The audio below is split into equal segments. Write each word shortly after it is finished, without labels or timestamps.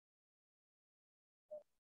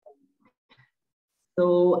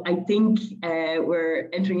So I think we're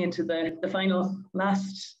entering into the final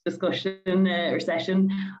last discussion or session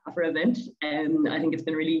of our event. And I think it's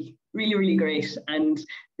been really, really, really great. And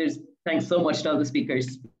there's thanks so much to all the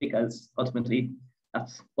speakers, because ultimately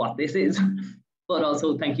that's what this is. But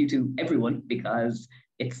also thank you to everyone, because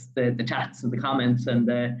it's the chats and the comments and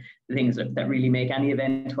the things that really make any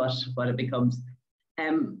event what it becomes.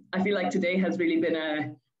 I feel like today has really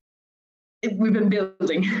been we've been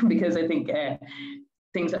building, because I think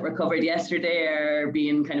things that were covered yesterday are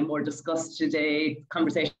being kind of more discussed today,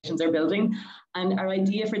 conversations are building. And our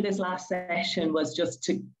idea for this last session was just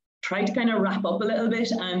to try to kind of wrap up a little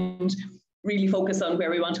bit and really focus on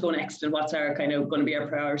where we want to go next and what's our kind of going to be our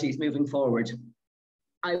priorities moving forward.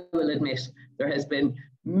 I will admit there has been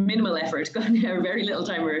minimal effort, or very little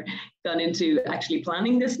time gone into actually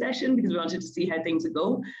planning this session, because we wanted to see how things would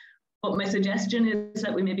go. But my suggestion is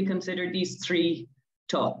that we maybe consider these three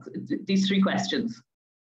questions.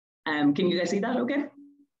 Can you guys see that okay?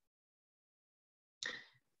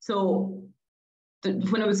 So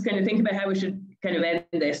when I was kind of thinking about how we should kind of end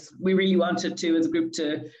this, we really wanted to, as a group,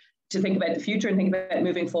 to think about the future and think about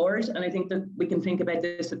moving forward. And I think that we can think about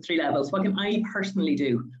this at three levels. What can I personally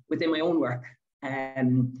do within my own work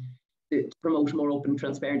to promote a more open,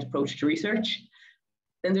 transparent approach to research?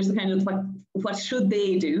 Then there's the kind of what should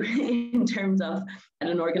they do in terms of at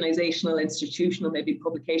an organizational, institutional, maybe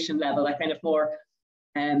publication level, that kind of more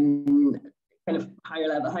kind of higher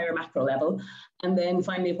level, higher macro level. And then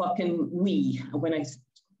finally, what can we, and when I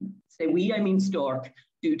say we, I mean STORK,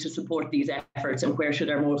 do to support these efforts, and where should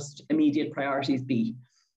our most immediate priorities be?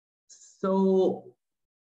 So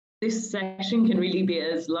this session can really be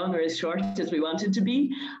as long or as short as we want it to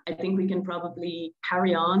be. I think we can probably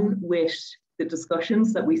carry on with the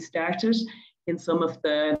discussions that we started in some of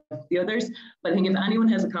the others. But I think if anyone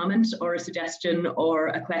has a comment or a suggestion or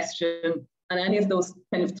a question on any of those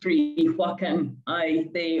kind of three, what can I,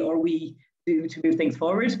 they, or we do to move things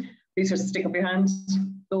forward, please just stick up your hands,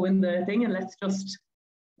 go in the thing, and let's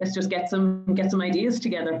just get some ideas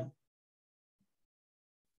together.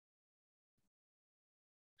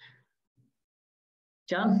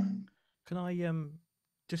 John? Can I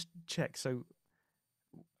just check? So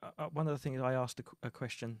one of the things I asked a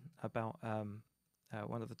question about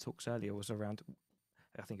one of the talks earlier was around,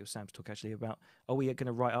 I think it was Sam's talk actually, about are we going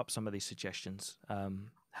to write up some of these suggestions?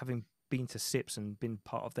 Having been to SIPS and been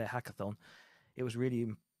part of their hackathon, it was really,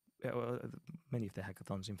 many of their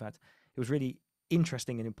hackathons in fact, it was really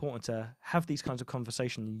interesting and important to have these kinds of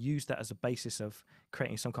conversations and use that as a basis of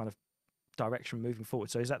creating some kind of direction moving forward.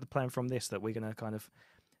 So is that the plan from this, that we're going to kind of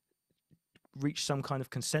reach some kind of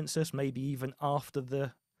consensus, maybe even after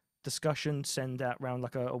the discussion, send out around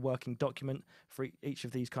like a working document for each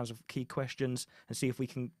of these kinds of key questions, and see if we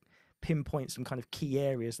can pinpoint some kind of key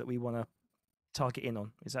areas that we want to target in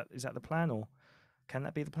on? Is that the plan, or can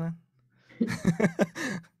that be the plan?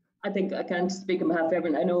 I think I can't speak on behalf of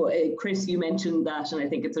everyone. I know, Chris, you mentioned that, and I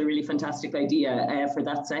think it's a really fantastic idea for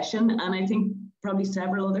that session. And I think probably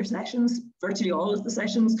several other sessions, virtually all of the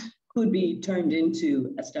sessions, could be turned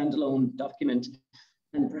into a standalone document.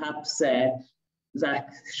 And perhaps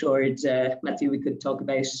Zach, Shord, Matthew, we could talk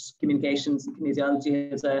about communications and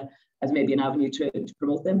kinesiology as maybe an avenue to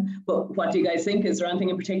promote them. But what do you guys think? Is there anything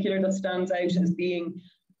in particular that stands out as being,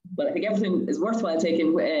 well, I think everything is worthwhile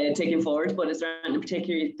taking forward, but is there anything in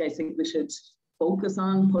particular you guys think we should focus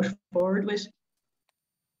on, push forward with?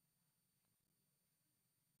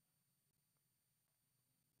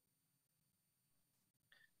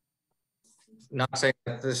 Not saying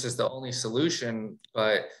that this is the only solution,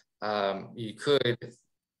 but you could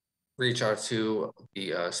reach out to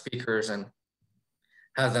the speakers and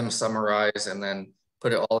have them summarize and then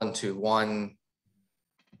put it all into one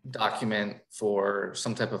document for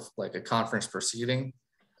some type of like a conference proceeding.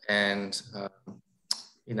 And,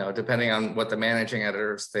 you know, depending on what the managing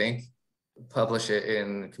editors think, publish it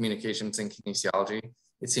in communications and kinesiology.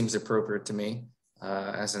 It seems appropriate to me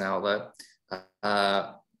as an outlet.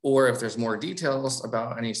 Or if there's more details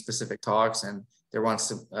about any specific talks and there wants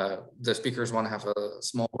to, the speakers want to have a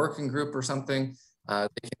small working group or something,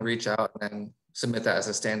 they can reach out and submit that as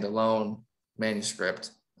a standalone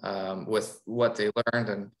manuscript with what they learned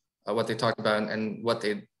and what they talked about and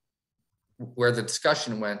where the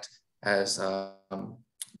discussion went as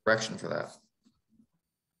direction for that.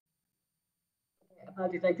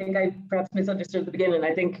 Apologies, I think I perhaps misunderstood at the beginning.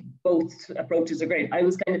 I think both approaches are great. I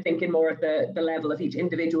was kind of thinking more at the level of each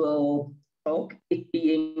individual talk, it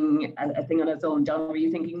being a thing on its own. John, were you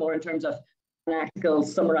thinking more in terms of an article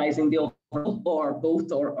summarizing the overall, or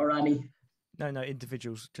both, or any? No,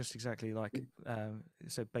 individuals, just exactly like,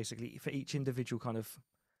 so basically for each individual kind of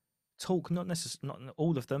talk, not necessarily, not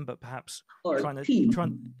all of them, but perhaps or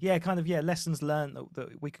lessons learned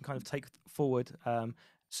that we can kind of take forward,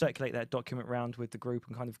 circulate that document around with the group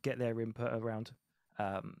and kind of get their input around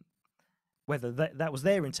whether that was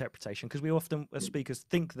their interpretation, because we often as speakers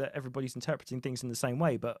think that everybody's interpreting things in the same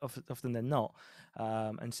way, but often they're not,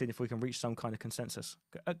 and seeing if we can reach some kind of consensus.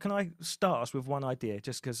 Can I start us with one idea,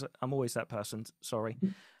 just because I'm always that person, sorry.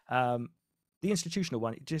 The institutional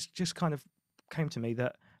one, it just kind of came to me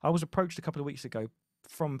that I was approached a couple of weeks ago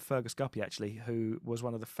from Fergus Guppy, actually, who was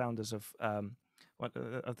one of the founders of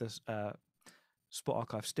the Sport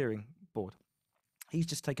Archive Steering Board. He's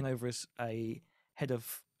just taken over as a head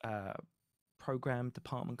of program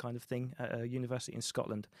department kind of thing at a university in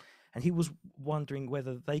Scotland, and he was wondering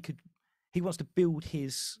whether he wants to build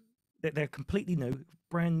they're completely new,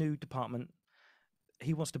 brand new department.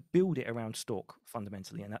 He wants to build it around STORK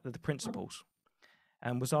fundamentally and the principles,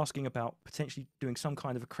 and was asking about potentially doing some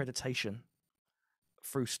kind of accreditation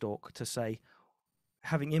through STORK to say,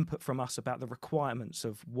 having input from us about the requirements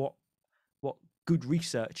of what good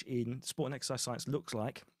research in sport and exercise science looks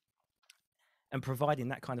like, and providing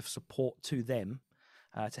that kind of support to them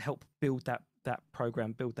to help build that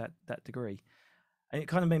program, build that degree. And it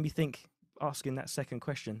kind of made me think, asking that second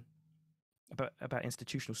question about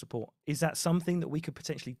institutional support, is that something that we could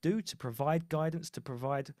potentially do to provide guidance, to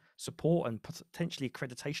provide support and potentially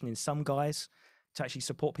accreditation in some guys to actually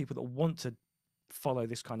support people that want to follow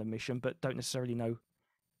this kind of mission but don't necessarily know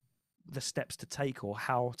the steps to take or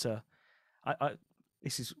how to...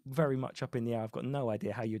 This is very much up in the air. I've got no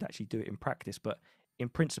idea how you'd actually do it in practice, but in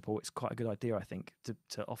principle, it's quite a good idea, I think,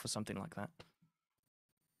 to offer something like that.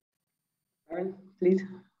 Aaron, please.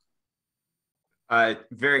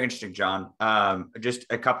 Very interesting, John. Just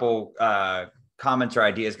a couple comments or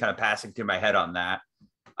ideas kind of passing through my head on that.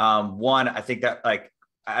 One, I think that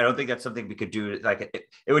I don't think that's something we could do.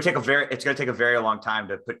 It would take it's going to take a very long time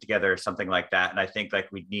to put together something like that. And I think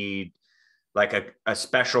we need a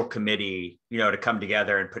special committee, to come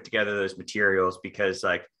together and put together those materials, because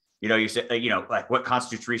you said, what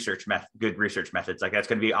constitutes good research methods, that's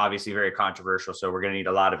going to be obviously very controversial. So we're going to need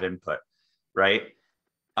a lot of input, right?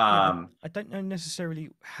 I don't know necessarily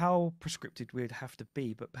how prescriptive we'd have to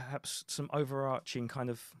be, but perhaps some overarching kind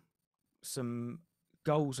of some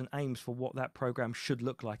goals and aims for what that program should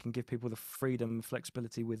look like, and give people the freedom and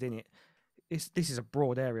flexibility within it. This is a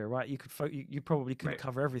broad area, right? You probably couldn't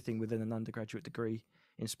cover everything within an undergraduate degree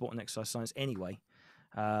in sport and exercise science anyway.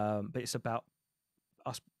 But it's about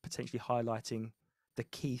us potentially highlighting the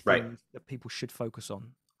key things that people should focus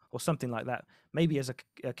on, or something like that. Maybe as a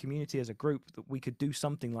community, as a group, that we could do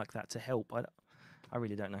something like that to help. I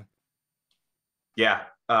really don't know. Yeah.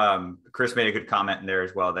 Chris made a good comment in there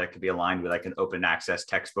as well, that it could be aligned with an open access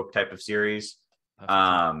textbook type of series.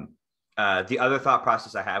 Perfect. The other thought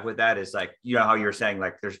process I have with that is how you were saying,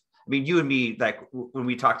 you and me, when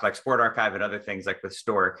we talked Sport Archive and other things with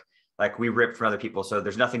STORK, we rip from other people. So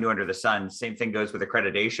there's nothing new under the sun. Same thing goes with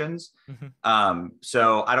accreditations. Mm-hmm.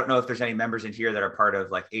 So I don't know if there's any members in here that are part of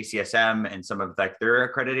ACSM and some of their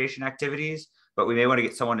accreditation activities, but we may want to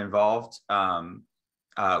get someone involved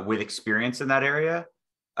with experience in that area,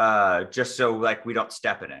 just so we don't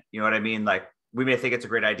step in it. You know what I mean? We may think it's a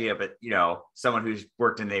great idea, but someone who's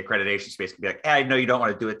worked in the accreditation space can be like, I know you don't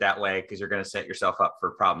want to do it that way, because you're going to set yourself up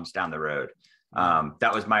for problems down the road.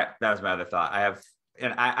 That was my other thought.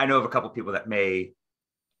 I know of a couple of people that they're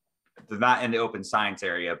not in the open science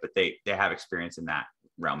area, but they have experience in that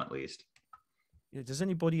realm at least. Yeah, does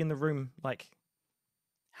anybody in the room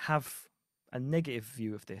have a negative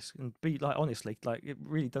view of this? And be honestly, it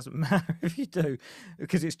really doesn't matter if you do,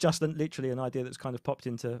 because it's just literally an idea that's kind of popped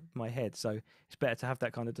into my head. So it's better to have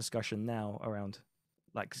that kind of discussion now around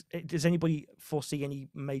does anybody foresee any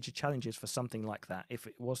major challenges for something like that if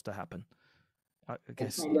it was to happen? I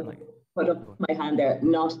guess put up my hand there.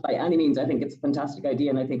 Not by any means. I think it's a fantastic idea,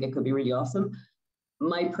 and I think it could be really awesome.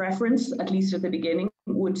 My preference, at least at the beginning,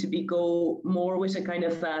 would to be go more with a kind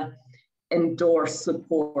of endorse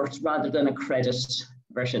support rather than a credit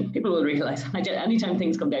version. People will realize anytime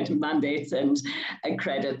things come down to mandates and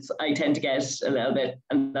credits, I tend to get a little bit,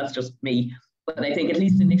 and that's just me. But I think at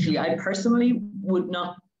least initially, I personally would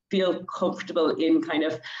not feel comfortable in kind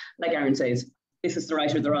of, like Aaron says, this is the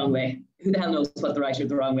right or the wrong way. Who the hell knows what the right or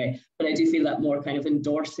the wrong way? But I do feel that more kind of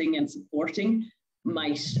endorsing and supporting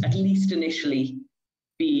might, at least initially,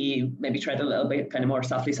 be maybe tread a little bit kind of more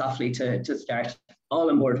softly to start all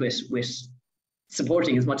on board with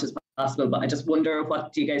supporting as much as possible. But I just wonder,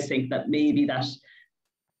 what do you guys think that maybe that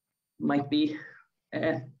might be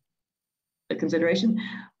a consideration?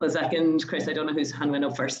 Well, Zach and Chris, I don't know whose hand went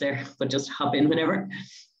up first there, but just hop in whenever.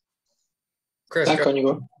 Chris, Zach, can you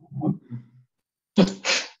go?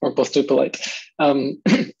 We're both too polite.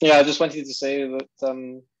 Yeah, I just wanted to say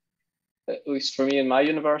that at least for me in my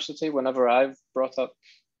university, whenever I've brought up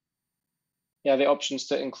the options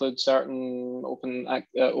to include certain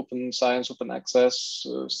open science, open access,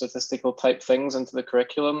 statistical type things into the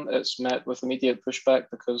curriculum, it's met with immediate pushback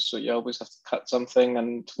because you always have to cut something,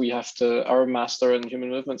 and our master in human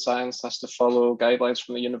movement science has to follow guidelines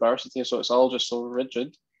from the university, so it's all just so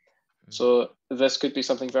rigid. So this could be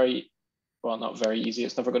something not very easy.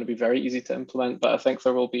 It's never going to be very easy to implement, but I think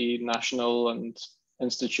there will be national and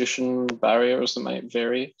institution barriers that might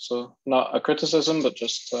vary. So not a criticism, but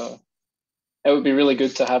just it would be really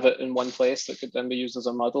good to have it in one place that could then be used as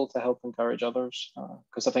a model to help encourage others,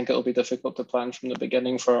 because I think it'll be difficult to plan from the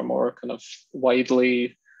beginning for a more kind of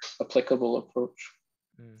widely applicable approach.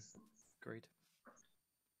 Great.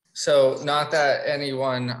 So not that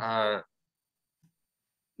anyone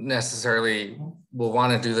necessarily will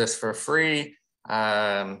want to do this for free.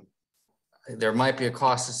 There might be a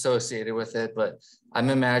cost associated with it, but I'm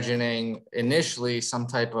imagining initially some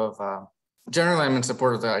type of, generally I'm in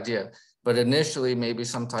support of the idea, but initially maybe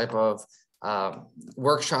some type of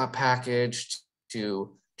workshop package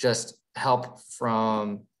to just help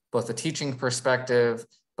from both a teaching perspective,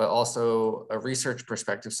 but also a research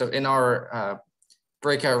perspective. So in our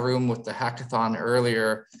breakout room with the hackathon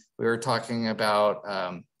earlier, we were talking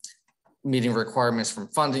about meeting requirements from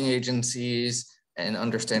funding agencies and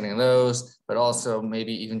understanding those, but also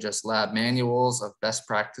maybe even just lab manuals of best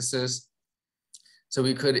practices. So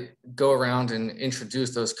we could go around and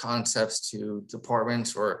introduce those concepts to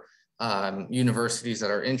departments or universities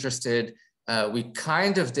that are interested. We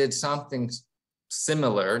kind of did something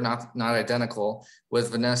similar, not identical,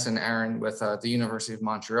 with Vanessa and Aaron with the University of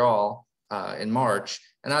Montreal in March.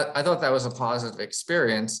 And I thought that was a positive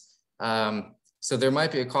experience. So there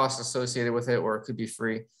might be a cost associated with it, or it could be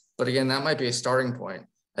free. But again, that might be a starting point.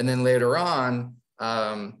 And then later on,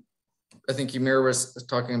 I think Ymir was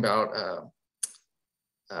talking about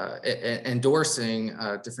endorsing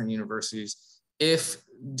different universities. If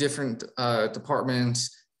different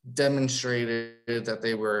departments demonstrated that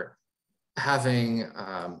they were having,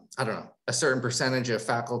 I don't know, a certain percentage of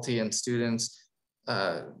faculty and students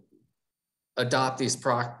adopt these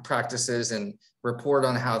practices and report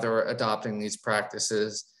on how they're adopting these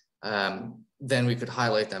practices, then we could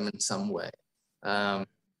highlight them in some way.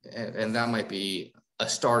 And that might be a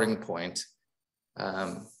starting point.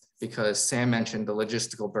 Because Sam mentioned the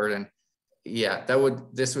logistical burden. Yeah,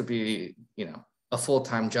 this would be, a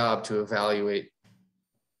full-time job to evaluate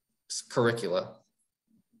curricula.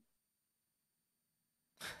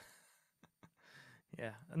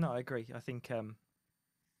 Yeah, no, I agree. I think, I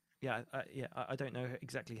don't know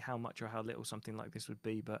exactly how much or how little something like this would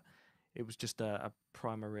be, but it was just a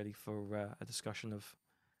primer really for a discussion of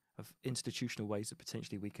institutional ways that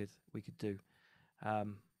potentially we could do.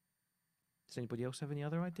 Does anybody else have any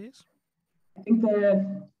other ideas? I think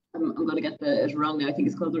I'm going to get it wrong now. I think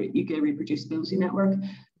it's called the UK Reproducibility Network.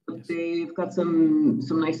 But yes. They've got some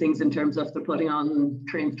nice things in terms of they're putting on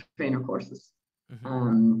trainer courses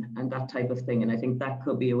and that type of thing. And I think that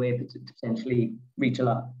could be a way to potentially reach a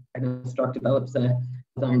lot. I know STORK develops, as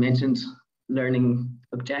I mentioned, learning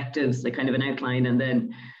objectives, like kind of an outline, and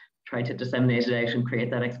then try to disseminate it out and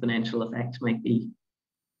create that exponential effect might be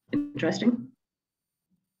interesting.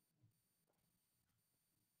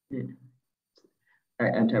 Yeah.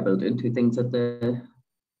 I'm terrible doing two things at the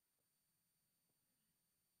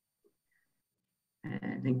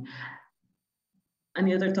thing.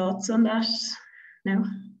 Any other thoughts on that now?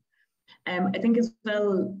 I think as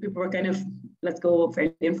well, people were kind of, let's go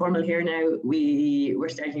fairly informal here now. We're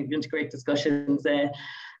starting to integrate discussions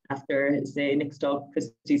after, say, Nick's talk,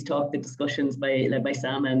 Christy's talk, the discussions led by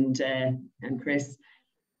Sam and Chris,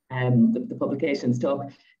 the publications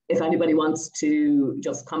talk. If anybody wants to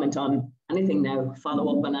just comment on anything now,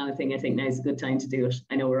 follow up on anything, I think now is a good time to do it.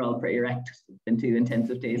 I know we're all pretty wrecked. It's been 2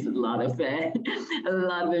 intensive days with a lot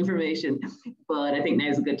of information, but I think now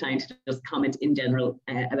is a good time to just comment in general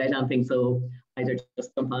about anything. So either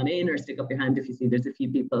just jump on in or stick up your hand if you see there's a few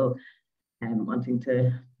people wanting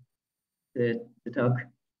to talk.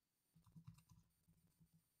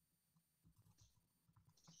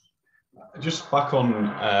 Just back on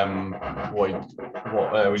what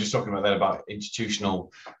we were just talking about there about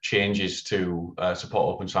institutional changes to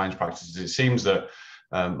support open science practices. It seems that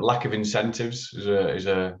lack of incentives is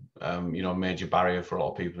a major barrier for a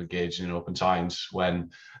lot of people engaged in open science. When,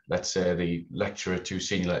 let's say, the lecturer to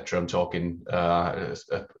senior lecturer, I'm talking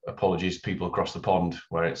apologies, people across the pond,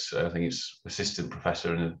 where I think it's assistant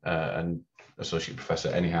professor and associate professor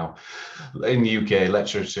anyhow. In the UK,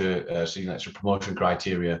 lecturer to senior lecturer promotion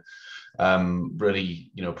criteria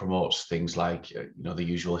really, promotes things like, the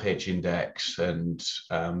usual H index and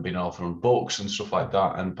being author on books and stuff like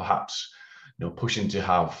that, and perhaps, pushing to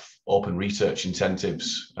have open research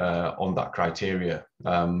incentives on that criteria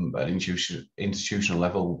at institutional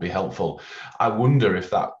level will be helpful. I wonder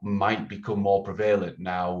if that might become more prevalent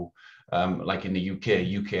now. Like in the UK,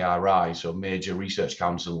 UKRI, so major research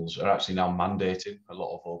councils are actually now mandating a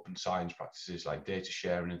lot of open science practices like data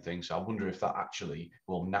sharing and things. So I wonder if that actually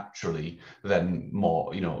will naturally then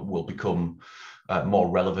will become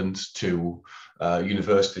more relevant to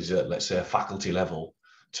universities at, let's say, a faculty level,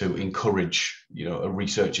 to encourage,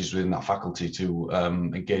 researchers within that faculty to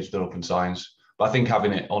engage with their open science. But I think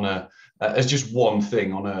having it on as just one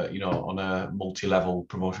thing on a multi-level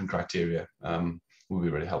promotion criteria would be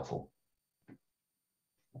really helpful.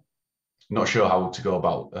 Not sure how to go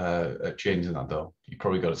about changing that though. You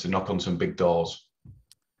probably got to knock on some big doors.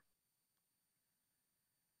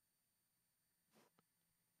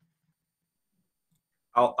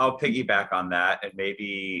 I'll piggyback on that, and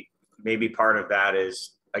maybe part of that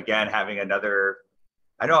is, again, having another.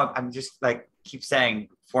 I know I'm just like keep saying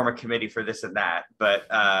form a committee for this and that, but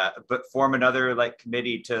form another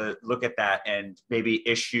committee to look at that and maybe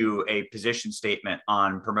issue a position statement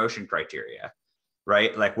on promotion criteria.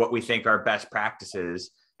 Right? Like what we think are best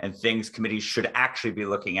practices and things committees should actually be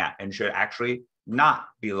looking at and should actually not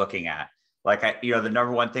be looking at. The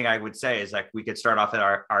number one thing I would say is we could start off at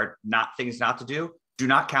our things not to do. Do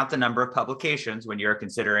not count the number of publications when you're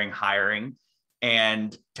considering hiring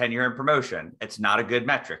and tenure and promotion. It's not a good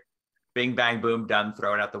metric. Bing, bang, boom, done,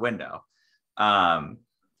 throw it out the window.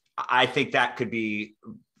 I think that could be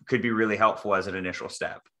really helpful as an initial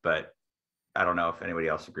step, but I don't know if anybody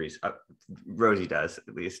else agrees. Rosie does,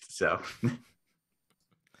 at least. So,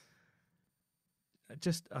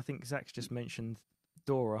 I think Zach's just mentioned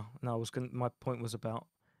DORA, and my point was about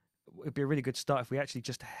it'd be a really good start if we actually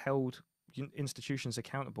just held institutions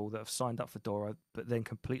accountable that have signed up for DORA, but then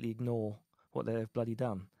completely ignore what they've bloody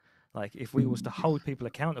done. Like if we was to hold people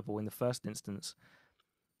accountable in the first instance,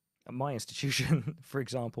 at my institution, for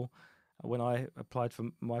example, when I applied for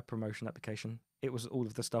my promotion application, it was all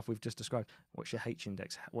of the stuff we've just described. What's your H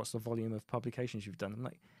index? What's the volume of publications you've done? I'm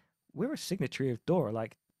like, we're a signatory of DORA.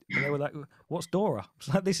 And they were like, what's DORA? It's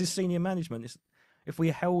like, this is senior management. If we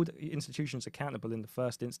held institutions accountable in the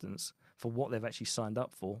first instance for what they've actually signed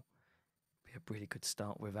up for, it'd be a really good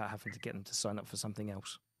start without having to get them to sign up for something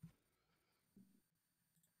else.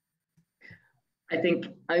 I think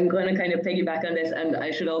I'm going to kind of piggyback on this, and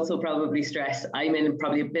I should also probably stress I'm in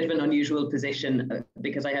probably a bit of an unusual position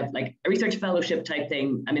because I have a research fellowship type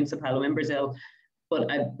thing. I'm in Sao Paulo in Brazil,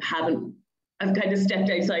 but I've kind of stepped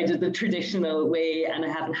outside of the traditional way, and I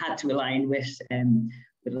haven't had to align with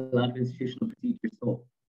a lot of institutional procedures. So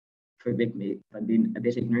forgive me if I'm being a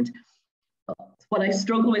bit ignorant. What I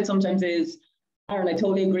struggle with sometimes is, Aaron, I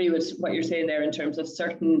totally agree with what you're saying there in terms of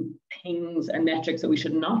certain things and metrics that we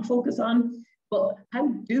should not focus on. But how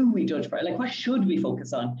do we judge for it? What should we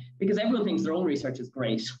focus on? Because everyone thinks their own research is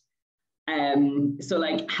great.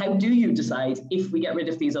 So how do you decide if we get rid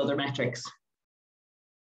of these other metrics?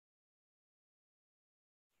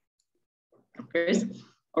 Chris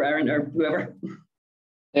or Aaron or whoever.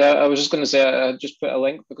 Yeah, I was just going to say, I just put a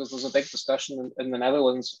link because there's a big discussion in the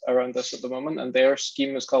Netherlands around this at the moment, and their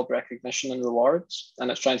scheme is called recognition and rewards, and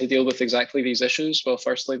it's trying to deal with exactly these issues. Well,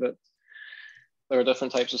 firstly, that there are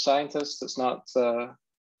different types of scientists. It's not,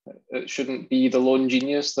 it shouldn't be the lone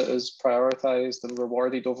genius that is prioritized and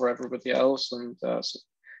rewarded over everybody else, and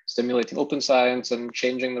stimulating open science and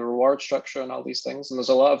changing the reward structure and all these things. And there's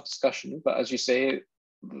a lot of discussion, but as you say,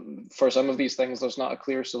 for some of these things, there's not a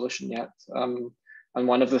clear solution yet. And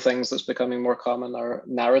one of the things that's becoming more common are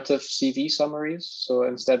narrative CV summaries. So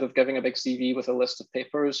instead of giving a big CV with a list of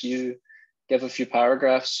papers, you give a few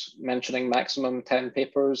paragraphs mentioning maximum 10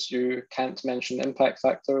 papers. You can't mention impact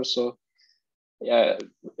factors. So yeah,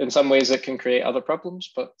 in some ways it can create other problems,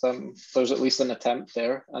 but there's at least an attempt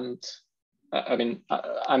there. And I mean,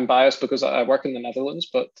 I'm biased because I work in the Netherlands,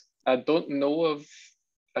 but I don't know of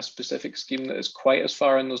a specific scheme that is quite as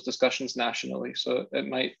far in those discussions nationally. So it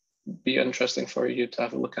might be interesting for you to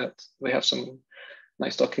have a look at. We have some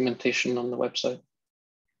nice documentation on the website.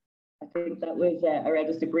 I think that was a read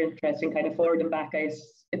a super interesting kind of forward and back.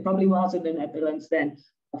 It probably was in the Netherlands then.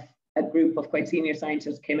 A group of quite senior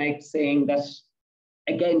scientists came out saying that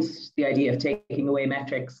against the idea of taking away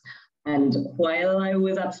metrics. And while I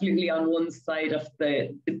was absolutely on one side of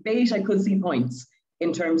the debate, I could see points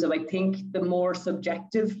in terms of, I think the more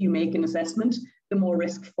subjective you make an assessment, the more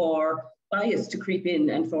risk for bias to creep in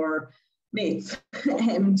and for mates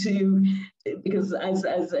because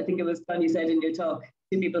as I think it was Tanya said in your talk,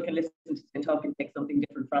 two people can listen to and talk and take something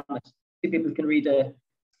different from it. Two people can read a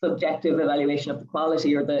subjective evaluation of the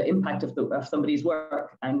quality or the impact of somebody's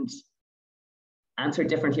work and answer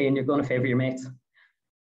differently, and you're going to favour your mates.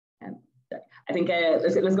 I think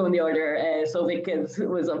let's go in the order. So Vic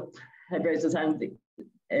was up, had raised his hand,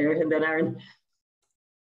 and then Aaron.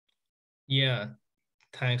 Yeah,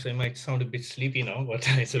 thanks. I might sound a bit sleepy now, but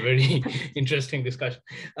it's a very interesting discussion.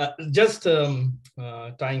 Just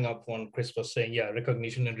tying up on Chris was saying, yeah,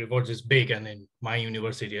 recognition and rewards is big, and in my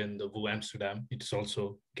university in the VU Amsterdam, it's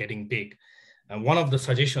also getting big. And one of the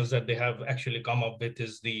suggestions that they have actually come up with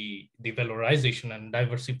is the valorization and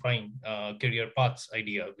diversifying career paths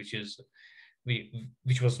idea,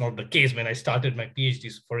 which was not the case when I started my PhD.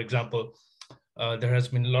 So for example, there has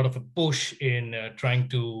been a lot of a push in trying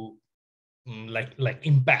to like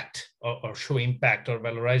impact or show impact or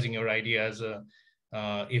valorizing your ideas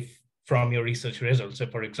if from your research results. So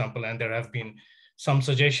for example, and there have been some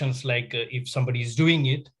suggestions like if somebody is doing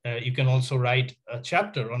it, you can also write a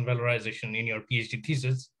chapter on valorization in your PhD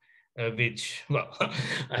thesis, which, well,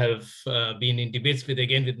 I have been in debates with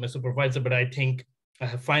my supervisor, but I think I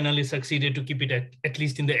have finally succeeded to keep it at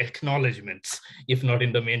least in the acknowledgements, if not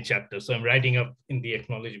in the main chapter. So I'm writing up in the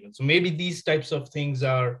acknowledgements. So maybe these types of things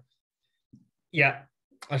are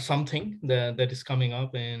something that is coming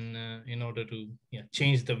up in order to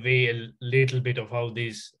change the way a little bit of how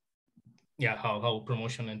these, how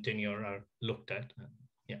promotion and tenure are looked at.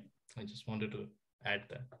 I just wanted to add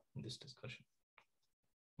that in this discussion.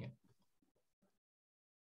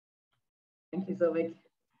 Thank you, Sylvie.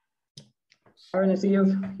 Aaron, I see your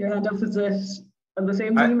hand up. Is it on the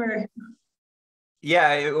same team or?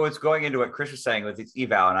 Yeah, it was going into what Chris was saying with its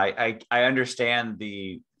eval, and I understand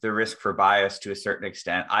the risk for bias to a certain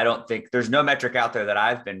extent. I don't think there's no metric out there that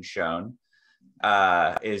I've been shown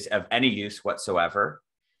is of any use whatsoever.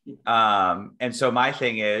 And so my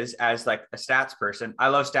thing is, as like a stats person, I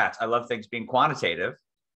love stats. I love things being quantitative,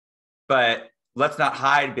 but let's not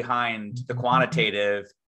hide behind the quantitative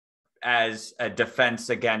as a defense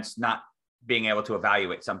against not being able to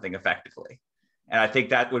evaluate something effectively. And I think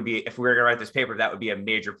that would be, if we were going to write this paper, that would be a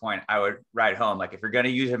major point I would write home. Like, if you're going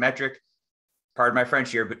to use a metric, pardon my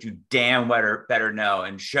French here, but you damn better know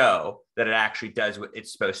and show that it actually does what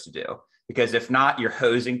it's supposed to do. Because if not, you're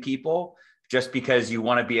hosing people just because you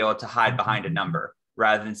want to be able to hide behind a number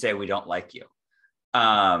rather than say, we don't like you.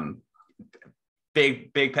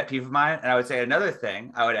 Big pet peeve of mine. And I would say another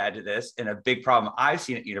thing I would add to this, and a big problem I've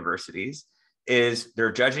seen at universities, is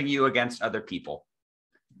they're judging you against other people.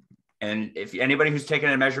 And if anybody who's taken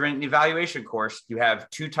a measurement and evaluation course, you have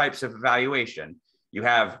two types of evaluation. You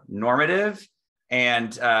have normative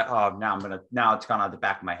and now it's gone out the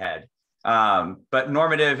back of my head. But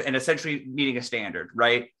normative and essentially meeting a standard,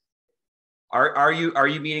 right? Are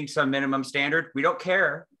you meeting some minimum standard? We don't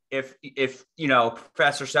care if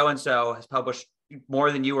Professor so-and-so has published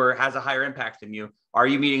more than you or has a higher impact than you. Are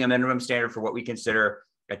you meeting a minimum standard for what we consider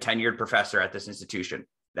a tenured professor at this institution?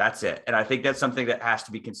 That's it. And I think that's something that has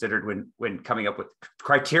to be considered when coming up with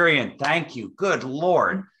criterion. Thank you. Good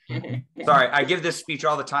Lord. Sorry, I give this speech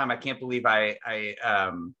all the time. I can't believe I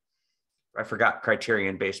forgot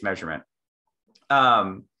criterion-based measurement.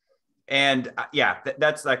 That's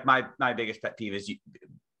like my biggest pet peeve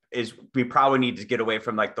is we probably need to get away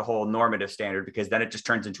from like the whole normative standard, because then it just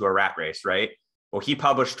turns into a rat race, right? Well, he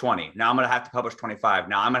published 20. Now I'm going to have to publish 25.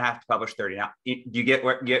 Now I'm going to have to publish 30. Now, do you get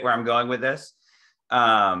where I'm going with this?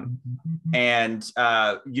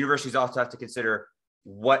 Universities also have to consider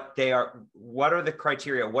what are the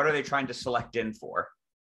criteria? What are they trying to select in for?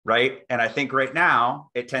 Right. And I think right now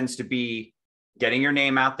it tends to be getting your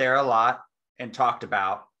name out there a lot and talked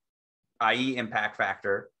about, i.e. impact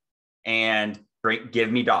factor, and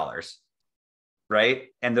give me dollars. Right.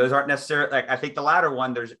 And those aren't necessarily, like, I think the latter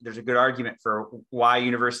one, there's a good argument for why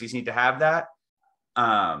universities need to have that.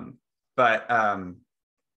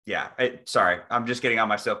 Sorry, I'm just getting on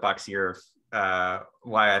my soapbox here of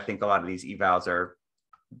why I think a lot of these evals are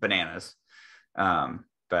bananas.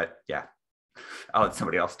 But yeah, I'll let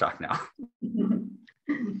somebody else talk now.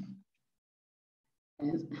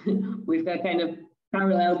 We've got kind of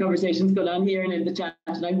parallel conversations going on here and in the chat,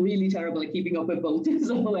 and I'm really terrible at keeping up with both.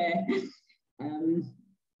 So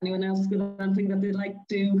anyone else got something that they'd like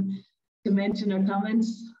to mention or comment?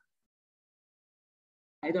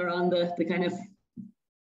 Either on the kind of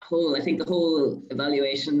whole, I think the whole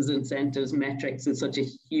evaluations, incentives, metrics is such a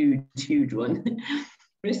huge one.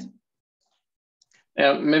 Chris?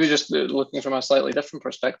 Yeah, maybe just looking from a slightly different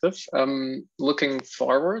perspective. Looking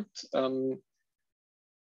forward,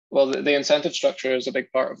 well, the incentive structure is a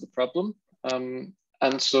big part of the problem.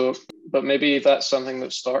 And so, but maybe that's something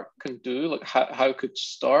that STORK can do. Like, how could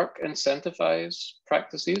STORK incentivize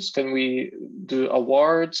practices? Can we do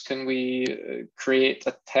awards? Can we create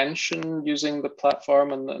attention using the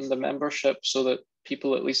platform and the membership so that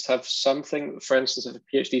people at least have something? For instance, if a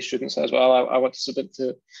PhD student says, well, I want to submit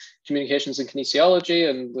to communications and kinesiology,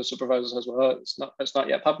 and the supervisor says, well, it's not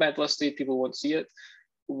yet PubMed listed, people won't see it.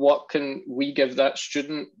 What can we give that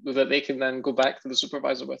student that they can then go back to the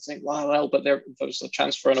supervisor with, saying, well, but there's a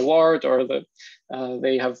chance for an award, or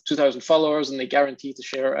they have 2,000 followers and they guarantee to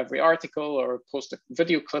share every article or post a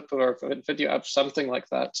video clip or a video app, something like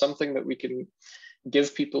that, something that we can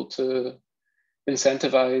give people to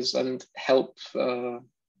incentivize and help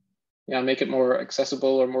make it more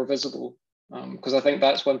accessible or more visible. Because I think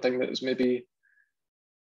that's one thing that is maybe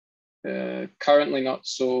currently not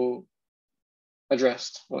so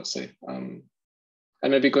addressed, let's say. And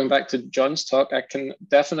maybe going back to John's talk, I can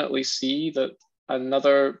definitely see that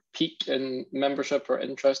another peak in membership or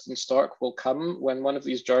interest in STORK will come when one of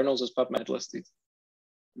these journals is PubMed listed.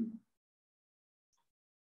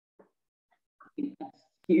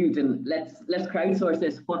 Huge, and let's crowdsource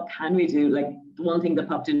this. What can we do? Like, the one thing that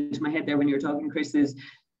popped into my head there when you were talking, Chris, is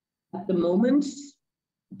at the moment,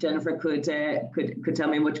 Jennifer could tell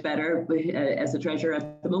me much better as a treasurer.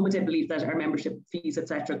 At the moment, I believe that our membership fees,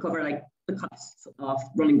 etc., cover like the costs of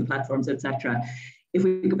running the platforms, etc. If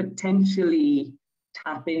we could potentially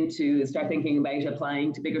start thinking about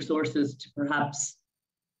applying to bigger sources to perhaps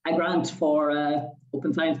a grant for an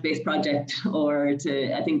open science-based project, or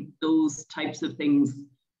I think those types of things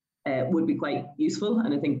would be quite useful.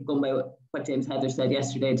 And I think going by what James Heather said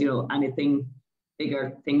yesterday, anything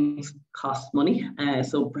bigger things cost money.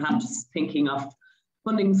 So perhaps thinking of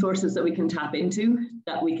funding sources that we can tap into,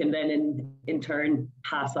 that we can then in turn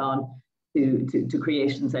pass on to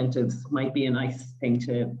create incentives, might be a nice thing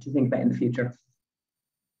to think about in the future.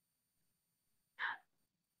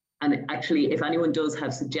 And actually, if anyone does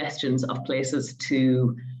have suggestions of places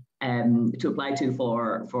to apply to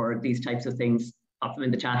for these types of things, pop them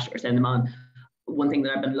in the chat or send them on. One thing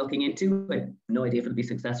that I've been looking into, I have no idea if it'll be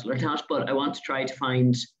successful or not, but I want to try to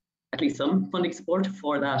find at least some funding support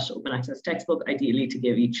for that open access textbook, ideally to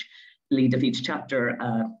give each lead of each chapter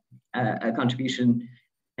a contribution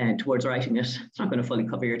towards writing it. It's not going to fully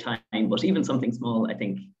cover your time, but even something small, I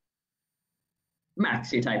think,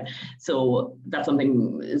 marks your time. So that's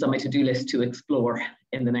something is on my to-do list to explore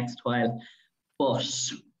in the next while.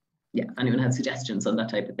 But yeah, if anyone has suggestions on that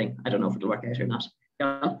type of thing, I don't know if it'll work out or not.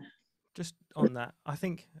 Yeah. Just on that, I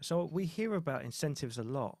think, so we hear about incentives a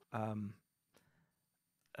lot,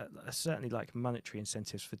 certainly like monetary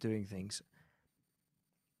incentives for doing things.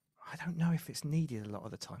 I don't know if it's needed a lot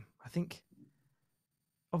of the time. I think,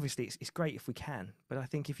 obviously, it's great if we can, but I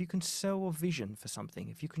think if you can sell a vision for something,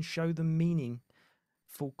 if you can show the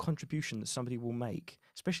meaningful contribution that somebody will make,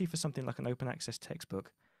 especially for something like an open access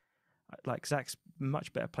textbook, like Zach's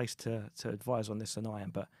much better placed to advise on this than I am,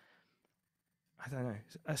 but I don't know,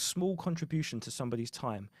 a small contribution to somebody's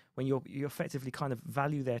time when you effectively kind of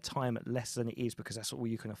value their time at less than it is because that's all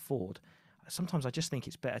you can afford. Sometimes I just think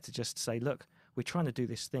it's better to just say, look, we're trying to do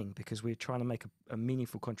this thing because we're trying to make a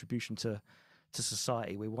meaningful contribution to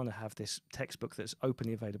society. We want to have this textbook that's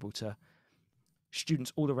openly available to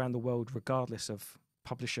students all around the world, regardless of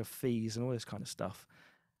publisher fees and all this kind of stuff.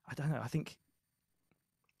 I don't know. I think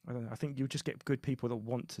you just get good people that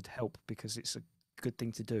want to help because it's a good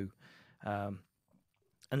thing to do.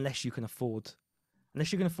 Unless you can afford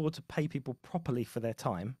to pay people properly for their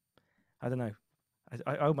time. I don't know.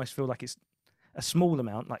 I almost feel like it's a small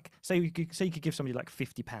amount. Like say you could give somebody like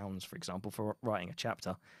 £50, for example, for writing a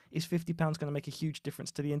chapter. Is £50 going to make a huge difference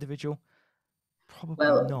to the individual? Probably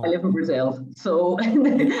not. I live in Brazil, so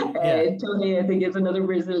Tony, I think, is another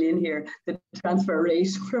Brazilian here. The transfer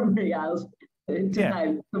rate from reals to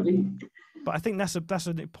pound. But I think that's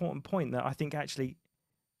an important point, that I think actually,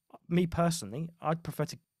 me personally, I'd prefer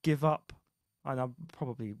to give up, and I'm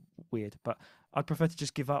probably weird, but I'd prefer to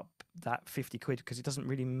just give up that 50 quid because it doesn't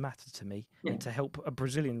really matter to me, and to help a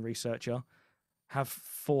Brazilian researcher have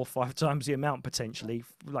 4 or 5 times the amount potentially,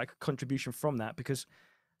 like a contribution from that, because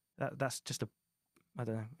that's just I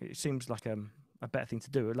don't know, it seems like a better thing to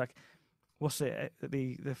do. Like, what's it,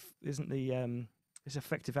 it's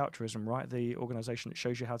Effective Altruism, right? The organisation that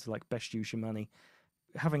shows you how to like best use your money.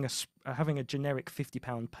 Having a generic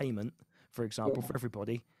 £50 payment, for example, for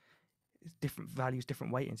everybody, different values,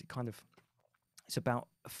 different weightings. It's about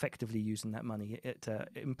effectively using that money to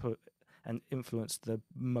input and influence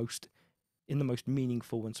in the most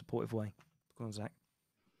meaningful and supportive way. Go on, Zach.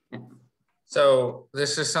 So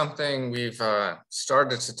this is something we've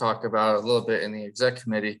started to talk about a little bit in the exec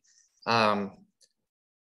committee, I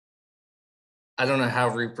don't know how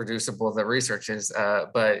reproducible the research is,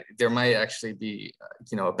 but there might actually be,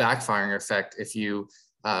 a backfiring effect if you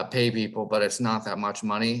pay people, but it's not that much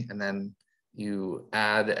money, and then you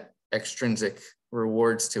add extrinsic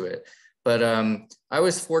rewards to it. But I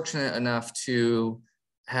was fortunate enough to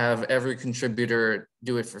have every contributor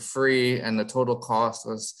do it for free, and the total cost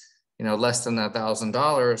was, less than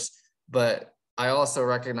 $1,000. But I also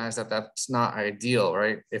recognize that that's not ideal,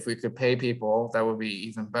 right? If we could pay people, that would be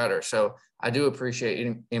even better. So I do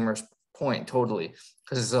appreciate Emer's point totally,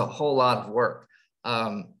 because it's a whole lot of work.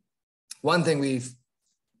 One thing we've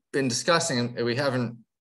been discussing, and we haven't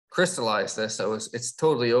crystallized this, so it's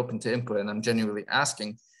totally open to input, and I'm genuinely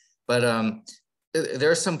asking, but there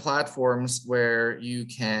are some platforms where you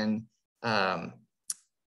can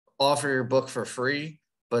offer your book for free,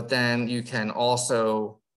 but then you can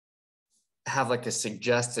also have like a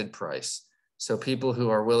suggested price. So people who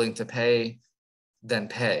are willing to pay, then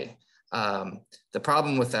pay. The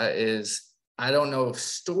problem with that is, I don't know if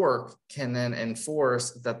STORK can then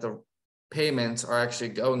enforce that the payments are actually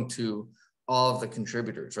going to all of the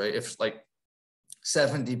contributors, right? If like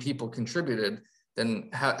 70 people contributed, then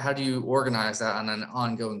how do you organize that on an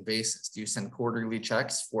ongoing basis? Do you send quarterly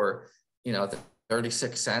checks for,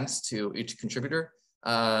 36 cents to each contributor?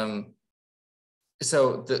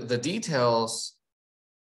 So the details,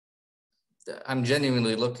 I'm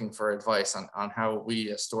genuinely looking for advice on how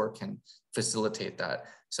we as STORK can facilitate that.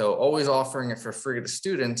 So always offering it for free to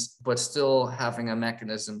students, but still having a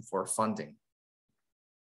mechanism for funding.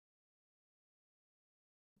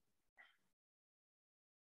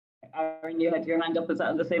 Aaron, you had your hand up. Is that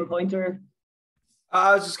on the same point, or?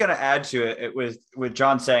 I was just going to add to it. It was with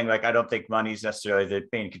John saying, like, I don't think money is necessarily the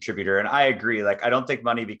main contributor. And I agree. Like, I don't think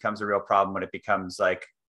money becomes a real problem when it becomes like,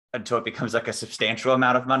 until it becomes like a substantial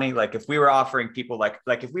amount of money. Like if we were offering people like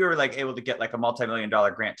if we were like able to get like a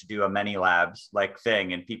multi-million-dollar grant to do a many labs like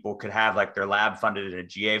thing, and people could have like their lab funded and a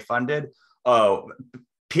GA funded,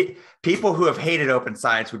 people who have hated open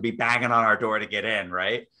science would be banging on our door to get in,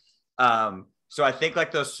 right? So I think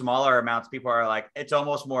like those smaller amounts, people are like, it's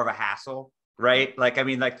almost more of a hassle, right? Like, I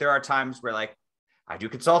mean, like there are times where like I do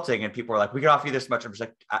consulting and people are like, we can offer you this much. I'm just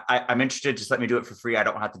like, I'm interested, just let me do it for free. I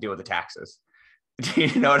don't have to deal with the taxes. Do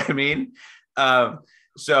you know what I mean?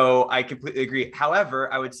 So I completely agree.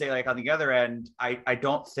 However, I would say like on the other end, I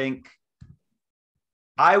don't think,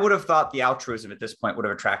 I would have thought the altruism at this point would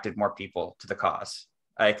have attracted more people to the cause.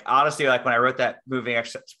 Like, honestly, like when I wrote that moving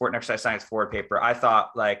sport and exercise science forward paper, I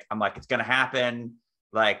thought like, I'm like, it's going to happen,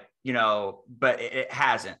 like, but it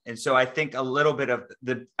hasn't. And so I think a little bit of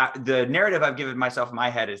the narrative I've given myself in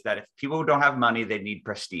my head is that if people don't have money, they need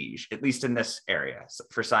prestige, at least in this area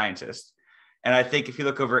for scientists. And I think if you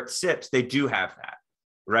look over at SIPS, they do have that,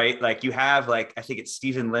 right? Like you have like, I think it's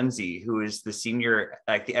Stephen Lindsay, who is the senior,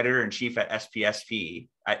 like the editor-in-chief at SPSP.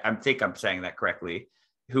 I think I'm saying that correctly,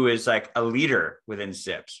 who is like a leader within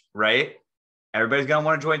SIPS, right? Everybody's going to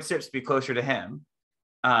want to join SIPS to be closer to him.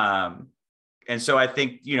 And so I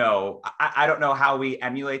think, I don't know how we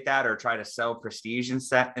emulate that or try to sell prestige in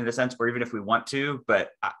the sense, or even if we want to,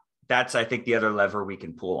 but that's, I think, the other lever we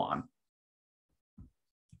can pull on.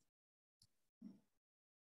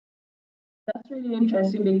 That's really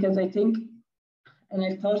interesting, because I think, and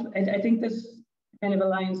I think this kind of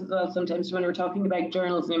aligns as well sometimes when we're talking about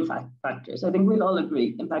journals and impact factors. I think we'll all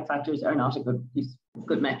agree impact factors are not a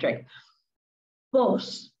good metric. But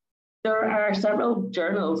there are several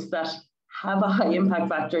journals that have a high impact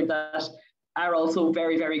factor that are also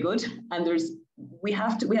very, very good. And we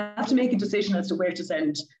have to make a decision as to where to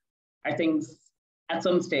send our things at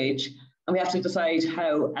some stage. And we have to decide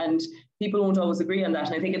how, and people won't always agree on that.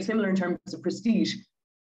 And I think it's similar in terms of prestige.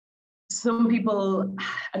 Some people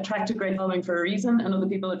attract a great following for a reason, and other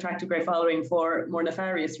people attract a great following for more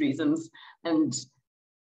nefarious reasons. And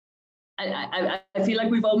I feel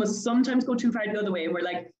like we've almost sometimes go too far the other way. We're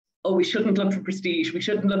like, oh, we shouldn't look for prestige. We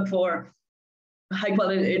shouldn't look for not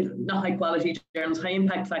high quality journals, high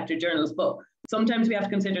impact factor journals. But sometimes we have to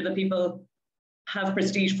consider that people have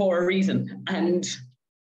prestige for a reason. And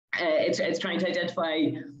it's trying to identify,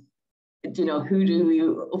 what do we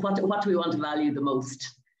want to value the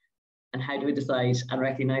most, and how do we decide and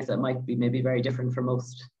recognize that might be maybe very different for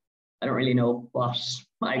most. I don't really know what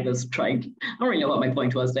I was trying. I don't really know what my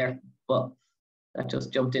point was there, but that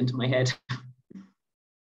just jumped into my head.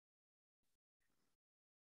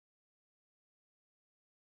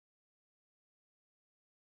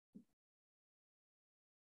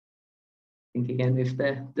 I think again, if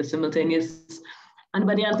the simultaneous.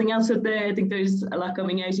 Anybody anything else with I think there's a lot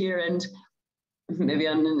coming out here, and maybe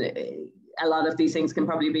on a lot of these things can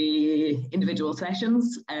probably be individual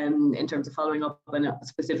sessions in terms of following up on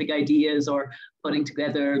specific ideas or putting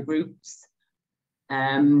together groups.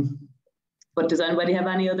 But does anybody have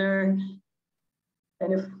any other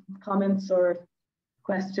kind of comments or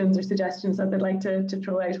questions or suggestions that they'd like to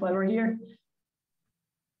throw out while we're here?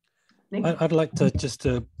 Nick? I'd like to just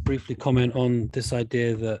briefly comment on this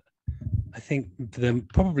idea that I think there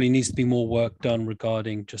probably needs to be more work done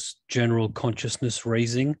regarding just general consciousness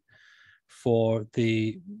raising for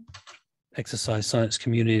the exercise science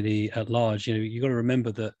community at large. You know, you got to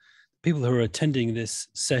remember that people who are attending this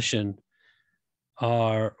session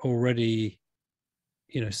are already,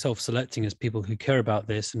 you know, self-selecting as people who care about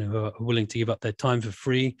this and who are willing to give up their time for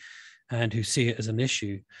free and who see it as an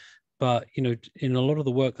issue. But, you know, in a lot of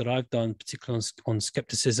the work that I've done, particularly on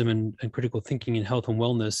skepticism and critical thinking in health and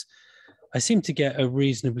wellness, I seem to get a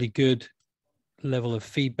reasonably good level of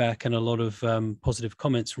feedback and a lot of positive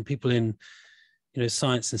comments from people in, you know,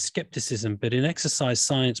 science and skepticism. But in exercise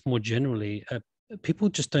science more generally, people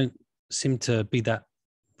just don't seem to be that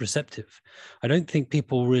receptive. I don't think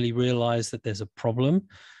people really realize that there's a problem.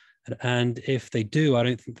 And if they do, I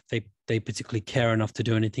don't think that they particularly care enough to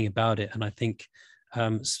do anything about it. And I think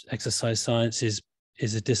exercise science is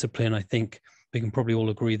a discipline, I think we can probably all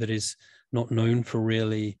agree, that is not known for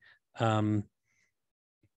really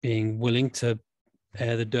being willing to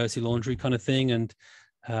air the dirty laundry kind of thing. And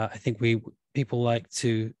I think people like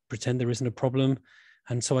to pretend there isn't a problem.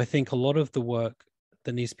 And so I think a lot of the work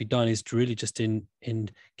that needs to be done is really just in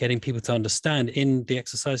getting people to understand in the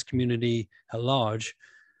exercise community at large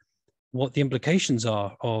what the implications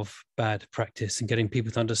are of bad practice, and getting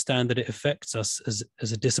people to understand that it affects us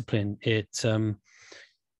as a discipline. It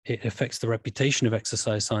affects the reputation of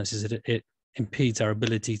exercise sciences. It impedes our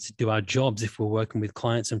ability to do our jobs if we're working with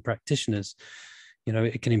clients and practitioners. You know,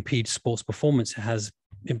 it can impede sports performance. It has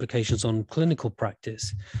implications on clinical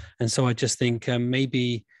practice. And so I just think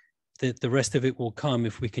maybe the rest of it will come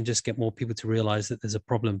if we can just get more people to realize that there's a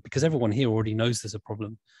problem, because everyone here already knows there's a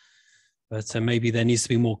problem. But maybe there needs to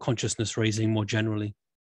be more consciousness raising more generally.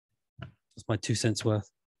 That's my 2 cents worth.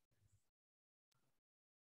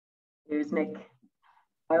 Here's Nick.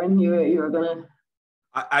 Aaron, you were gonna.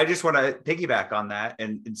 I just want to piggyback on that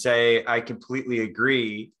and say I completely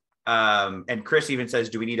agree. And Chris even says,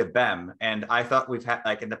 do we need a BEM? And I thought we've had,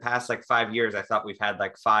 like, in the past, like 5 years, I thought we've had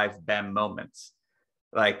like 5 BEM moments.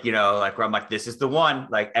 Like, you know, like where I'm like, this is the one,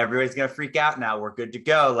 like everybody's going to freak out now. We're good to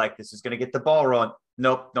go. Like, this is going to get the ball rolling.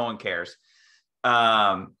 Nope. No one cares.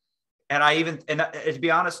 And to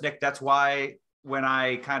be honest, Nick, that's why when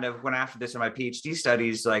I kind of went after this in my PhD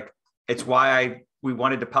studies, like, it's why we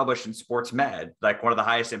wanted to publish in Sports Med, like one of the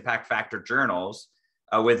highest impact factor journals,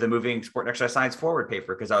 with the Moving Sport and Exercise Science Forward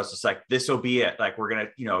paper. Cause I was just like, this will be it. Like, we're going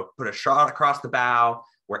to, you know, put a shot across the bow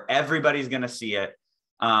where everybody's going to see it.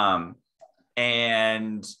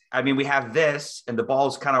 And I mean, we have this and the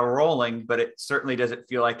ball's kind of rolling, but it certainly doesn't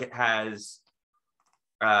feel like it has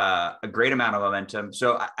a great amount of momentum.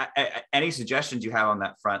 So any suggestions you have on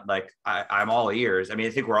that front, like I'm all ears. I mean, I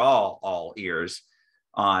think we're all ears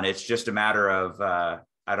on. It's just a matter of,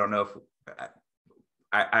 I don't know if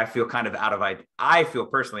I feel kind of out of ideas. I feel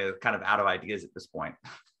personally kind of out of ideas at this point.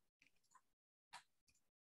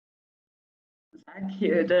 Thank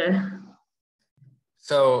you.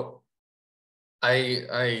 So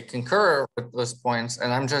I concur with those points,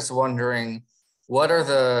 and I'm just wondering, what are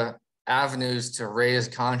the avenues to raise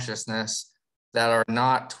consciousness that are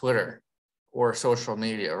not Twitter or social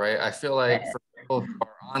media, right? I feel like for people who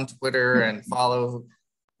are on Twitter and follow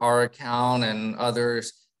our account and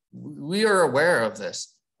others, we are aware of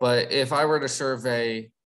this. But if I were to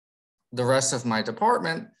survey the rest of my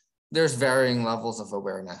department, there's varying levels of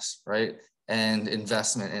awareness, right? And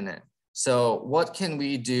investment in it. So what can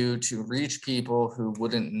we do to reach people who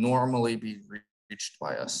wouldn't normally be reached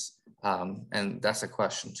by us? And that's a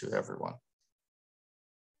question to everyone.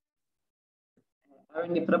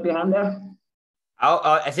 Aaron, you put up your hand there.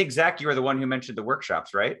 I think, Zach, you were the one who mentioned the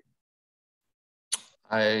workshops, right?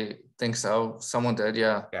 I think so. Someone did,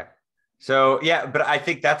 yeah. Yeah. So, yeah, but I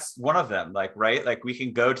think that's one of them, like, right? Like, we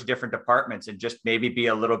can go to different departments and just maybe be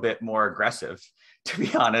a little bit more aggressive, to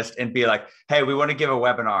be honest, and be like, hey, we want to give a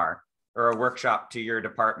webinar or a workshop to your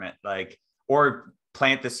department, like, or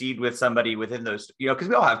plant the seed with somebody within those, you know, because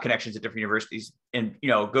we all have connections at different universities, and, you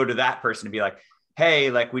know, go to that person and be like,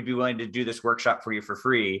 hey, like, we'd be willing to do this workshop for you for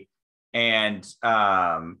free. And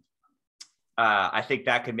I think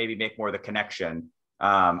that could maybe make more of the connection.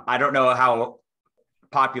 I don't know how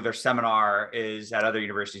popular seminar is at other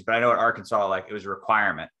universities, but I know at Arkansas, like, it was a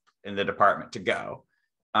requirement in the department to go.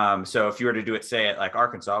 So if you were to do it, say at like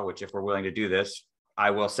Arkansas, which if we're willing to do this, I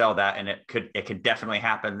will sell that, and it could definitely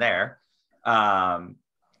happen there.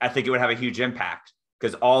 I think it would have a huge impact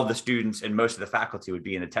because all of the students and most of the faculty would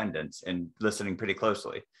be in attendance and listening pretty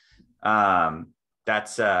closely.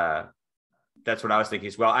 That's what I was thinking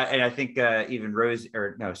as well. I think even Rose,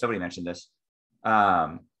 or no, somebody mentioned this.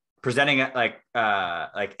 Presenting at like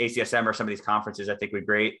ACSM or some of these conferences, I think would be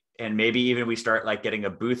great. And maybe even we start like getting a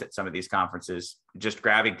booth at some of these conferences, just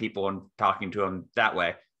grabbing people and talking to them that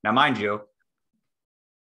way. Now, mind you,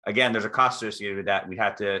 again, there's a cost associated with that. We'd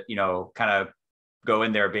have to, kind of go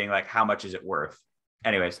in there being like, how much is it worth?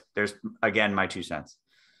 Anyways, there's, again, my 2 cents.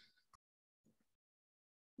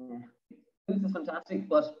 This is fantastic,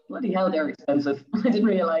 but bloody hell, they're expensive. I didn't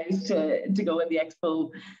realize to go in the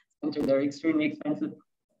expo center, they're extremely expensive.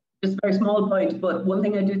 Just a very small point, but one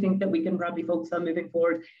thing I do think that we can probably focus on moving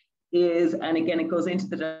forward is, and again, it goes into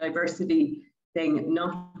the diversity thing,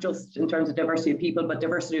 not just in terms of diversity of people, but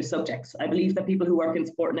diversity of subjects. I believe that people who work in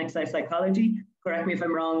sport and exercise psychology, correct me if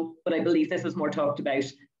I'm wrong, but I believe this is more talked about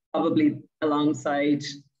probably alongside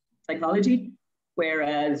psychology,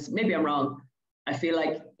 whereas maybe I'm wrong. I feel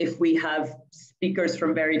like if we have speakers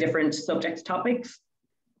from very different subject topics,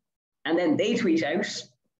 and then they tweet out,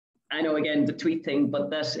 I know again the tweet thing, but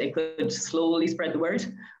that it could slowly spread the word.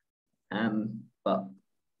 But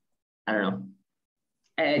I don't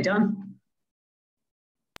know. John?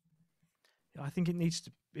 I think it needs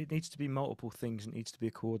to be multiple things. It needs to be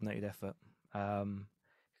a coordinated effort.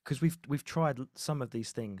 Because we've tried some of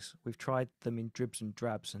these things. We've tried them in dribs and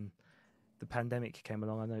drabs, and the pandemic came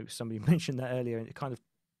along. I know somebody mentioned that earlier, and it kind of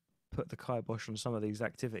put the kibosh on some of these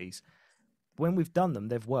activities. When we've done them,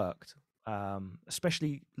 they've worked.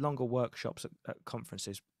 Especially longer workshops at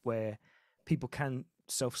conferences where people can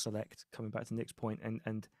self-select, coming back to Nick's point,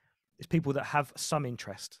 and it's people that have some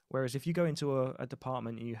interest. Whereas if you go into a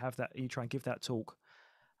department and you try and give that talk,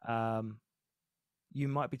 you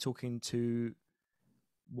might be talking to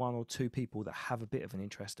 1 or 2 people that have a bit of an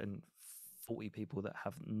interest and 40 people that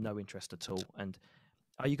have no interest at all. And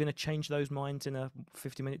are you going to change those minds in a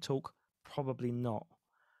 50-minute talk? Probably not.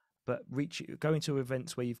 But going to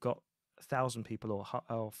events where you've got 1,000 people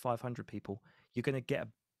or 500 people, you're going to get a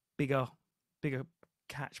bigger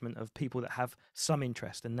catchment of people that have some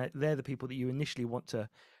interest, and they're the people that you initially want to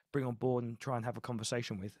bring on board and try and have a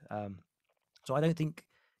conversation with. So I don't think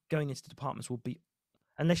going into the departments will be,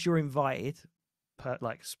 unless you're invited,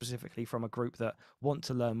 specifically from a group that want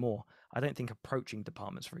to learn more. I don't think approaching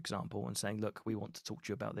departments, for example, and saying, "Look, we want to talk to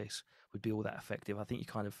you about this," would be all that effective. I think you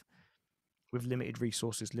kind of, with limited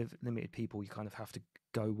resources, limited people, you kind of have to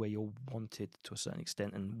go where you're wanted to a certain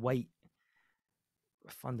extent and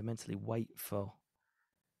fundamentally wait for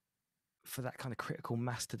that kind of critical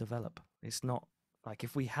mass to develop. It's not like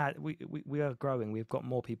if we are growing, we've got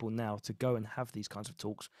more people now to go and have these kinds of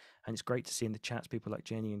talks. And it's great to see in the chats people like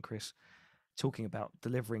Jenny and Chris talking about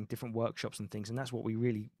delivering different workshops and things. And that's what we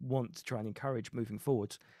really want to try and encourage moving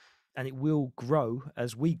forwards. And it will grow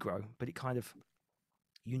as we grow, but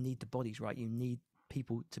you need the bodies, right? You need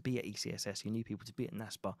people to be at ECSS. You need people to be at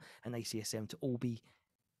NASPA and ACSM to all be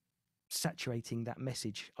saturating that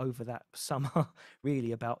message over that summer,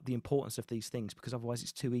 really, about the importance of these things, because otherwise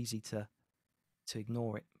it's too easy to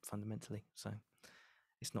ignore it fundamentally. So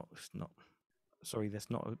that's not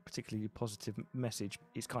a particularly positive message.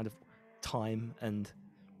 It's kind of time and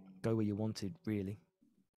go where you're wanted, really.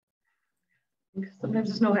 Sometimes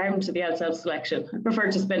there's no harm to the self-selection. I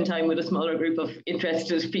prefer to spend time with a smaller group of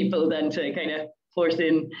interested people than to kind of force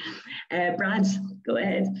in. Brad, go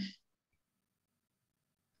ahead.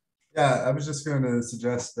 Yeah, I was just going to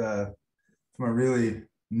suggest from a really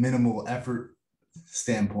minimal effort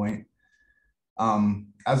standpoint,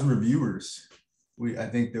 as reviewers, I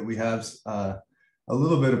think that we have a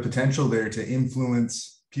little bit of potential there to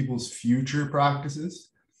influence people's future practices.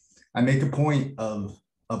 I make a point of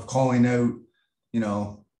calling out,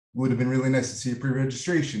 would have been really nice to see a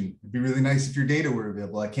pre-registration. It'd be really nice if your data were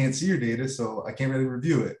available. I can't see your data, so I can't really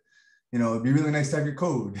review it. It'd be really nice to have your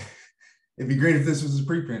code. It'd be great if this was a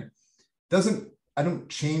preprint. I don't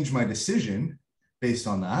change my decision based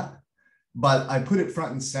on that, but I put it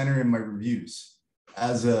front and center in my reviews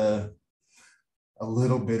as a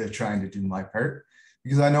little bit of trying to do my part,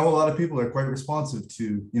 because I know a lot of people are quite responsive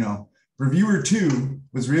to, reviewer 2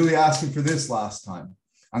 was really asking for this last time.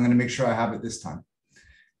 I'm going to make sure I have it this time.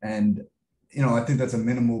 And, I think that's a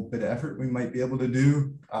minimal bit of effort we might be able to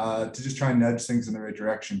do to just try and nudge things in the right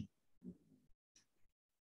direction.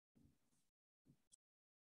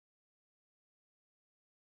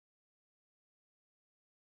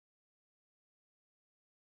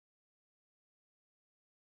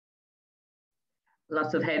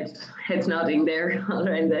 Lots of heads nodding there all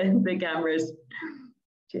around the cameras.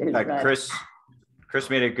 Cheers, Chris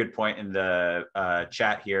made a good point in the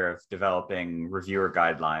chat here of developing reviewer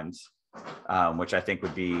guidelines, which I think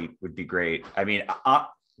would be great. I mean,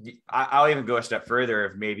 I'll even go a step further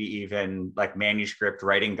of maybe even like manuscript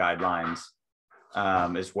writing guidelines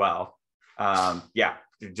as well. Yeah,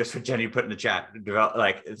 just what Jenny put in the chat, develop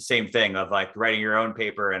like the same thing of like writing your own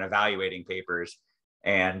paper and evaluating papers.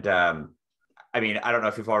 And I mean, I don't know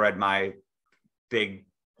if you've all read my big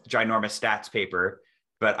ginormous stats paper,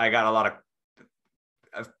 but I got a lot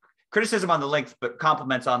of criticism on the length, but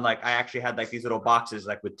compliments on like, I actually had like these little boxes,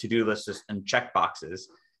 like with to-do lists and check boxes.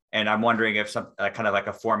 And I'm wondering if some kind of like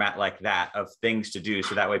a format like that of things to do.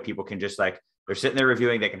 So that way people can just like, they're sitting there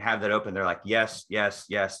reviewing, they can have that open. They're like, yes, yes,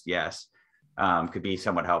 yes, yes. Could be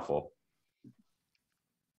somewhat helpful.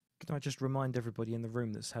 Can I just remind everybody in the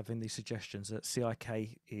room that's having these suggestions that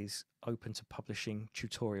CIK is open to publishing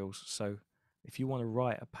tutorials. So if you want to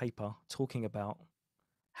write a paper talking about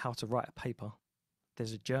how to write a paper,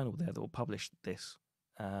 there's a journal there that will publish this.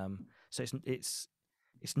 So it's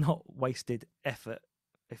not wasted effort.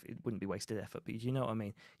 If it wouldn't be wasted effort, but you know what I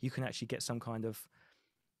mean? You can actually get some kind of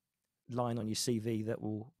line on your CV that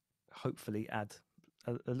will hopefully add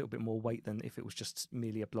a little bit more weight than if it was just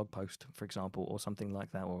merely a blog post, for example, or something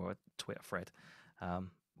like that, or a Twitter thread.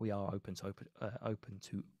 We are open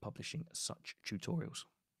to publishing such tutorials.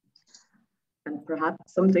 And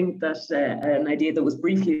perhaps something that an idea that was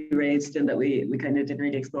briefly raised and that we kind of didn't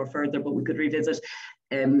really explore further, but we could revisit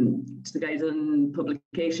to the guys on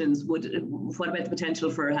publications. What about the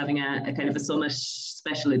potential for having a kind of a summit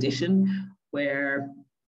special edition where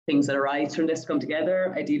things that arise from this come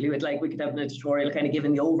together? Ideally, we could have an editorial kind of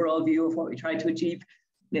giving the overall view of what we tried to achieve,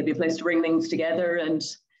 maybe a place to bring things together and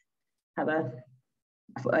have a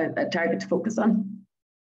target to focus on.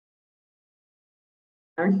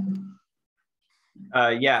 Aaron?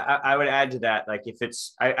 Yeah, I would add to that, like if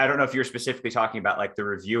it's, I don't know if you're specifically talking about like the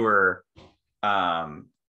reviewer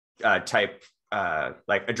type,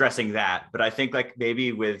 like addressing that, but I think like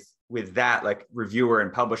maybe with that, like reviewer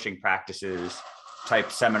and publishing practices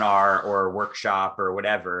type seminar or workshop or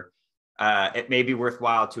whatever, it may be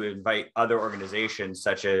worthwhile to invite other organizations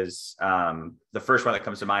such as the first one that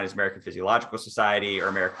comes to mind is American Physiological Society or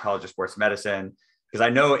American College of Sports Medicine, because I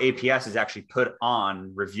know APS has actually put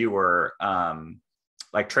on reviewer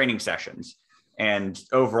like training sessions, and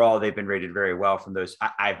overall they've been rated very well from those.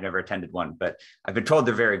 I've never attended one, but I've been told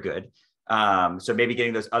they're very good. So maybe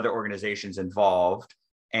getting those other organizations involved.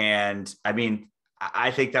 And I mean,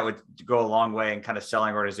 I think that would go a long way in kind of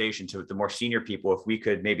selling organization to the more senior people. If we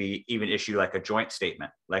could maybe even issue like a joint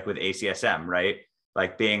statement, like with ACSM, right?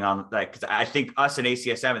 Like being on like, because I think us and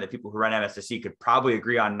ACSM and the people who run MSSC could probably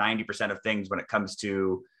agree on 90% of things when it comes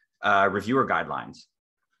to reviewer guidelines,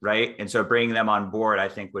 right? And so bringing them on board, I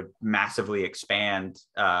think would massively expand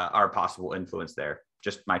our possible influence there.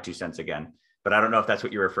 Just my 2 cents again, but I don't know if that's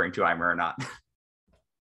what you're referring to, Eimer, or not.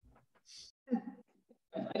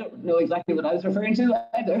 I don't know exactly what I was referring to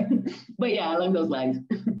either, but yeah, along those lines.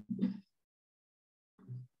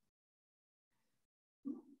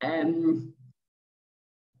 I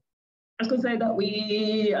was going to say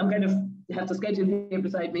that I'm kind of have the schedule here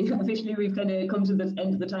beside me. Officially, we've kind of come to the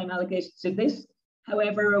end of the time allocated to this.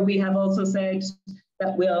 However, we have also said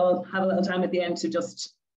that we'll have a little time at the end to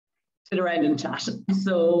just sit around and chat.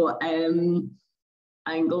 So I'm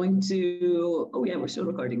going to, oh yeah, we're still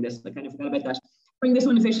recording this. I kind of forgot about that. Bring this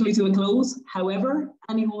one officially to a close. However,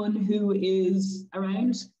 anyone who is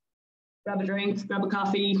around, grab a drink, grab a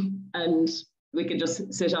coffee, and we could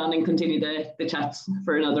just sit on and continue the chats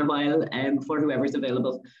for another while for whoever's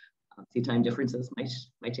available. Obviously, time differences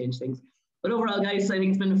might change things. But overall, guys, I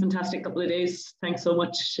think it's been a fantastic couple of days. Thanks so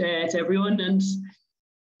much to everyone, and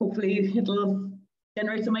hopefully it'll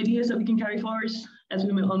generate some ideas that we can carry forward as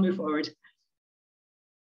we all move forward.